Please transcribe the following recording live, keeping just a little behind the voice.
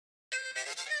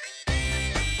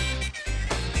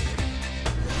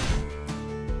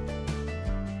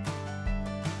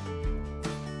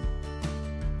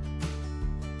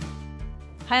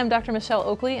Hi, I'm Dr. Michelle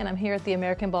Oakley, and I'm here at the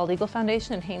American Bald Eagle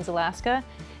Foundation in Haines, Alaska.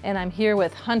 And I'm here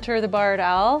with Hunter the barred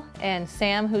owl and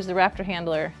Sam, who's the raptor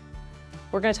handler.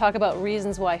 We're going to talk about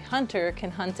reasons why Hunter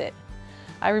can hunt it.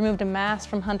 I removed a mask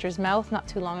from Hunter's mouth not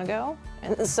too long ago.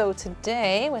 And so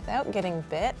today, without getting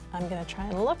bit, I'm going to try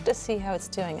and look to see how it's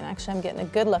doing. And actually, I'm getting a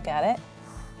good look at it.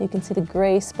 You can see the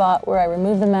gray spot where I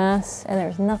removed the mask, and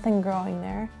there's nothing growing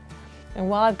there. And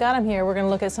while I've got him here, we're going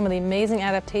to look at some of the amazing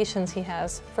adaptations he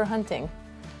has for hunting.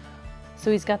 So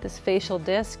he's got this facial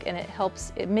disc, and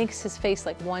it makes his face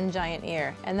like one giant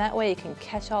ear. And that way he can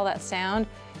catch all that sound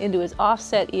into his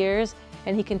offset ears,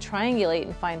 and he can triangulate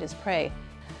and find his prey.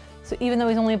 So even though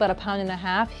he's only about 1.5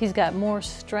 pounds, he's got more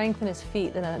strength in his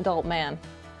feet than an adult man.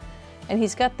 And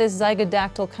he's got this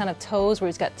zygodactyl kind of toes where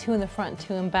he's got 2 in the front and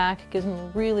 2 in back. It gives him a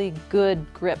really good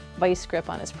grip, vice grip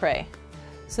on his prey.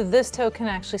 So this toe can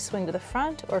actually swing to the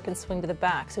front or it can swing to the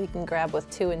back. So he can grab with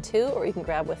 2 and 2, or he can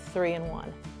grab with 3 and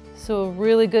 1. So a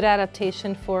really good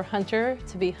adaptation for Hunter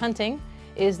to be hunting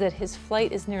is that his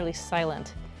flight is nearly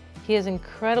silent. He has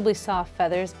incredibly soft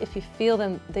feathers. If you feel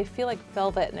them, they feel like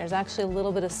velvet, and there's actually a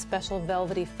little bit of special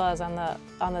velvety fuzz on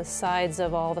the sides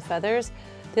of all the feathers.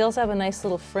 They also have a nice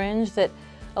little fringe that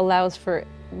allows for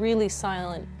really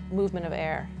silent movement of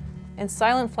air. And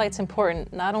silent flight's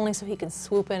important, not only so he can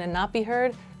swoop in and not be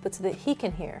heard, but so that he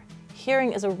can hear.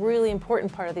 Hearing is a really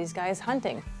important part of these guys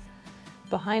hunting.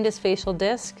 Behind his facial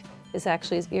disc is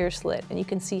actually his ear slit, and you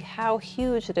can see how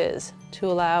huge it is to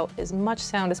allow as much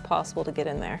sound as possible to get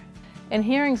in there. And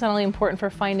hearing's not only important for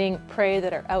finding prey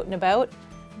that are out and about.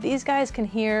 These guys can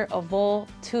hear a vole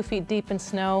 2 feet deep in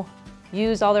snow,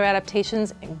 use all their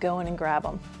adaptations, and go in and grab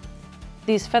them.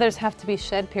 These feathers have to be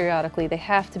shed periodically. They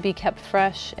have to be kept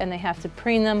fresh, and they have to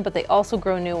preen them, but they also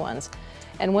grow new ones.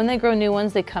 And when they grow new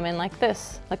ones, they come in like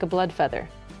this, like a blood feather.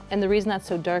 And the reason that's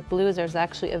so dark blue is there's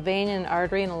actually a vein and an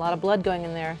artery and a lot of blood going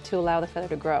in there to allow the feather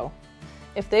to grow.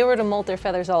 If they were to molt their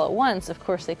feathers all at once, of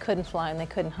course they couldn't fly and they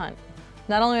couldn't hunt.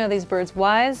 Not only are these birds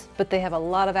wise, but they have a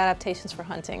lot of adaptations for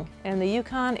hunting. And in the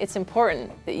Yukon, it's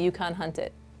important that Yukon hunt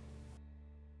it.